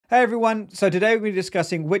Hey everyone, so today we're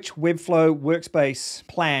discussing which Webflow workspace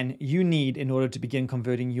plan you need in order to begin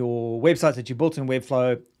converting your websites that you built in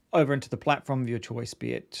Webflow over into the platform of your choice,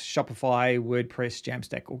 be it Shopify, WordPress,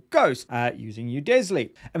 Jamstack, or Ghost, using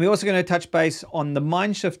Udesly. And we're also going to touch base on the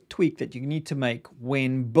Mindshift tweak that you need to make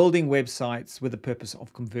when building websites with the purpose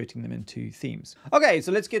of converting them into themes. Okay,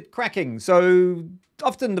 so let's get cracking. So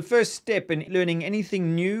often the first step in learning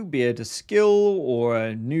anything new, be it a skill or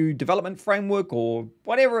a new development framework or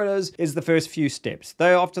whatever it is the first few steps.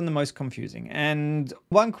 They're often the most confusing. And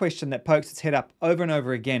one question that pokes its head up over and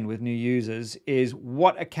over again with new users is,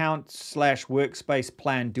 what account/workspace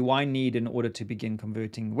plan do I need in order to begin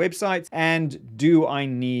converting websites? And do I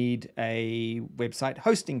need a website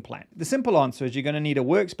hosting plan? The simple answer is you're going to need a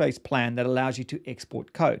workspace plan that allows you to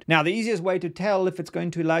export code. Now, the easiest way to tell if it's going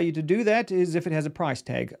to allow you to do that is if it has a price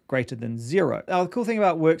tag greater than 0. Now, the cool thing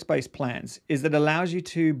about workspace plans is that it allows you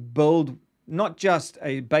to build not just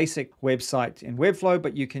a basic website in Webflow,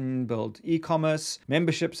 but you can build e-commerce,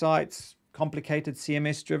 membership sites, complicated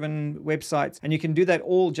CMS-driven websites, and you can do that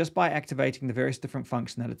all just by activating the various different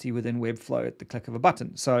functionality within Webflow at the click of a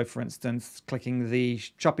button. So, for instance, clicking the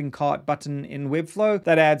shopping cart button in Webflow,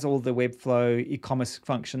 that adds all the Webflow e-commerce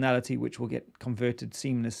functionality, which will get converted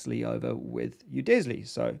seamlessly over with Udesly.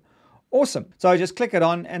 So, awesome. So just click it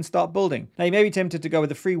on and start building. Now you may be tempted to go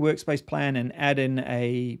with a free workspace plan and add in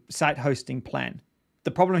a site hosting plan.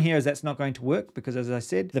 The problem here is that's not going to work because, as I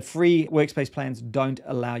said, the free workspace plans don't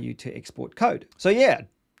allow you to export code. So yeah,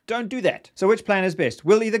 don't do that. So which plan is best?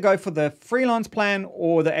 We'll either go for the freelance plan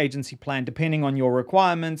or the agency plan, depending on your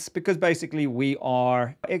requirements, because basically we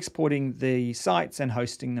are exporting the sites and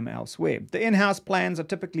hosting them elsewhere. The in-house plans are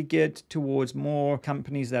typically geared towards more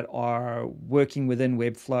companies that are working within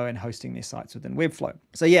Webflow and hosting their sites within Webflow.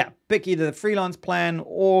 So yeah, pick either the freelance plan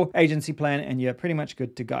or agency plan and you're pretty much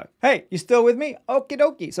good to go. Hey, you still with me? Okie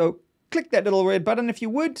dokie. So click that little red button if you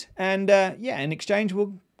would. And yeah, in exchange,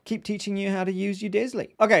 we'll keep teaching you how to use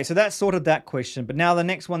Udesly. Okay, so that's sorted that question. But now the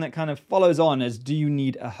next one that kind of follows on is, do you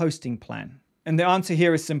need a hosting plan? And the answer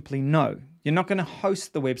here is simply no. You're not going to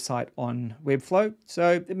host the website on Webflow,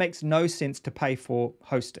 so it makes no sense to pay for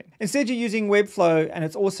hosting. Instead, you're using Webflow and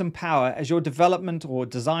its awesome power as your development or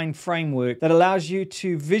design framework that allows you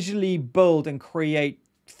to visually build and create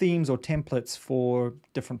themes or templates for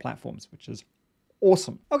different platforms, which is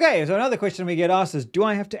awesome. Okay, so another question we get asked is, do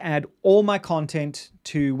I have to add all my content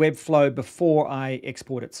to Webflow before I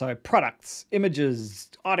export it? So products,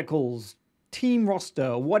 images, articles, team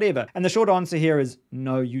roster, whatever. And the short answer here is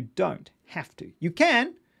no, you don't have to. You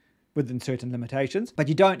can, within certain limitations, but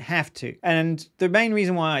you don't have to. And the main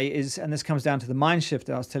reason why is, and this comes down to the mind shift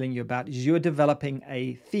that I was telling you about, is you're developing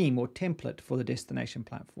a theme or template for the destination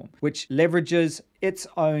platform, which leverages its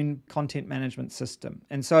own content management system.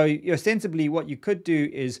 And so ostensibly what you could do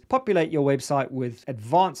is populate your website with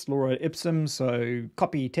advanced loro ipsum, so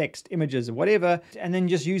copy, text, images, or whatever, and then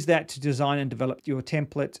just use that to design and develop your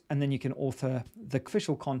template, and then you can author the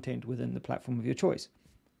official content within the platform of your choice.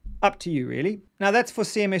 Up to you, really. Now that's for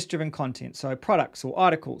CMS-driven content, so products or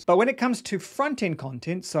articles. But when it comes to front-end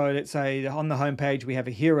content, so let's say on the homepage we have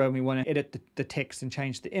a hero and we want to edit the text and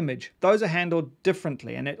change the image, those are handled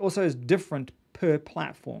differently, and it also is different per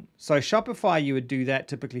platform. So Shopify, you would do that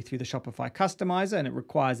typically through the Shopify customizer, and it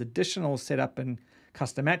requires additional setup and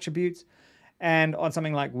custom attributes. And on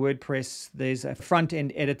something like WordPress, there's a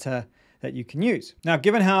front-end editor that you can use. Now,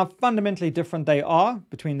 given how fundamentally different they are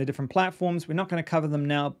between the different platforms, we're not going to cover them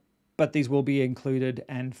now, but these will be included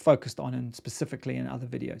and focused on and specifically in other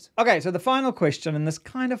videos. Okay, so the final question, and this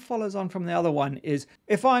kind of follows on from the other one, is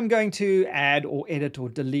if I'm going to add or edit or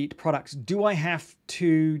delete products, do I have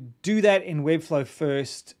to do that in Webflow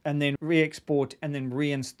first and then re-export and then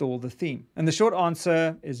reinstall the theme? And the short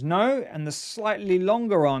answer is no, and the slightly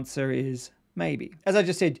longer answer is maybe. As I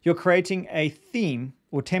just said, you're creating a theme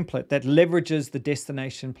or template that leverages the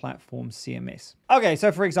destination platform's CMS. Okay,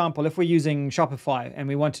 so for example, if we're using Shopify and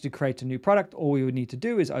we wanted to create a new product, all we would need to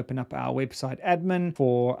do is open up our website admin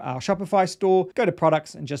for our Shopify store, go to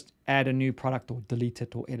products and just add a new product or delete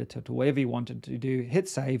it or edit it or whatever you wanted to do, hit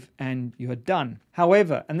save, and you're done.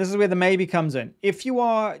 However, and this is where the maybe comes in, if you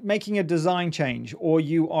are making a design change or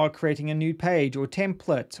you are creating a new page or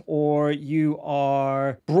template or you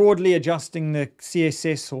are broadly adjusting the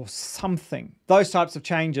CSS or something, those types of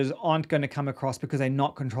changes aren't going to come across because they're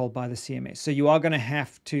not controlled by the CMS. So you are going to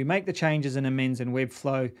have to make the changes and amends in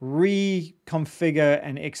Webflow, reconfigure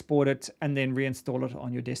and export it, and then reinstall it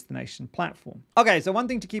on your destination platform. Okay, so one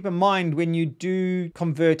thing to keep in mind when you do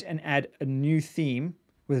convert and add a new theme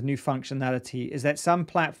with new functionality is that some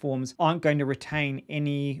platforms aren't going to retain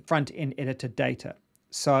any front-end editor data.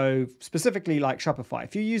 So specifically like Shopify,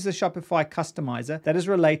 if you use the Shopify customizer, that is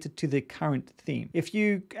related to the current theme. If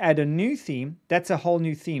you add a new theme, that's a whole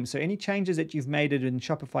new theme. So any changes that you've made it in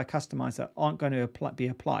Shopify customizer aren't going to be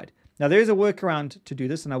applied. Now, there is a workaround to do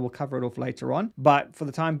this, and I will cover it off later on. But for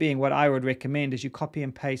the time being, what I would recommend is you copy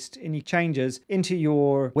and paste any changes into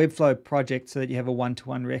your Webflow project so that you have a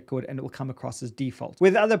one-to-one record and it will come across as default.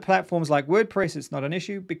 With other platforms like WordPress, it's not an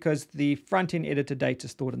issue because the front-end editor data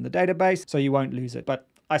is stored in the database, so you won't lose it. But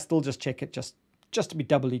I still just check it just to be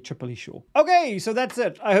doubly, triply sure. Okay, so that's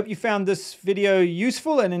it. I hope you found this video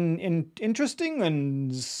useful and interesting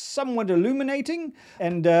and somewhat illuminating.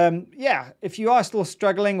 And yeah, if you are still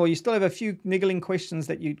struggling or you still have a few niggling questions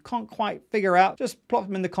that you can't quite figure out, just plop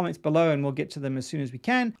them in the comments below and we'll get to them as soon as we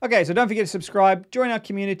can. Okay, so don't forget to subscribe, join our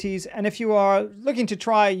communities, and if you are looking to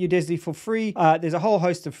try Udesly for free, there's a whole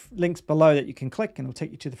host of links below that you can click and it'll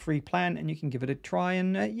take you to the free plan and you can give it a try.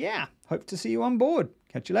 And yeah, hope to see you on board.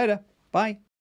 Catch you later. Bye.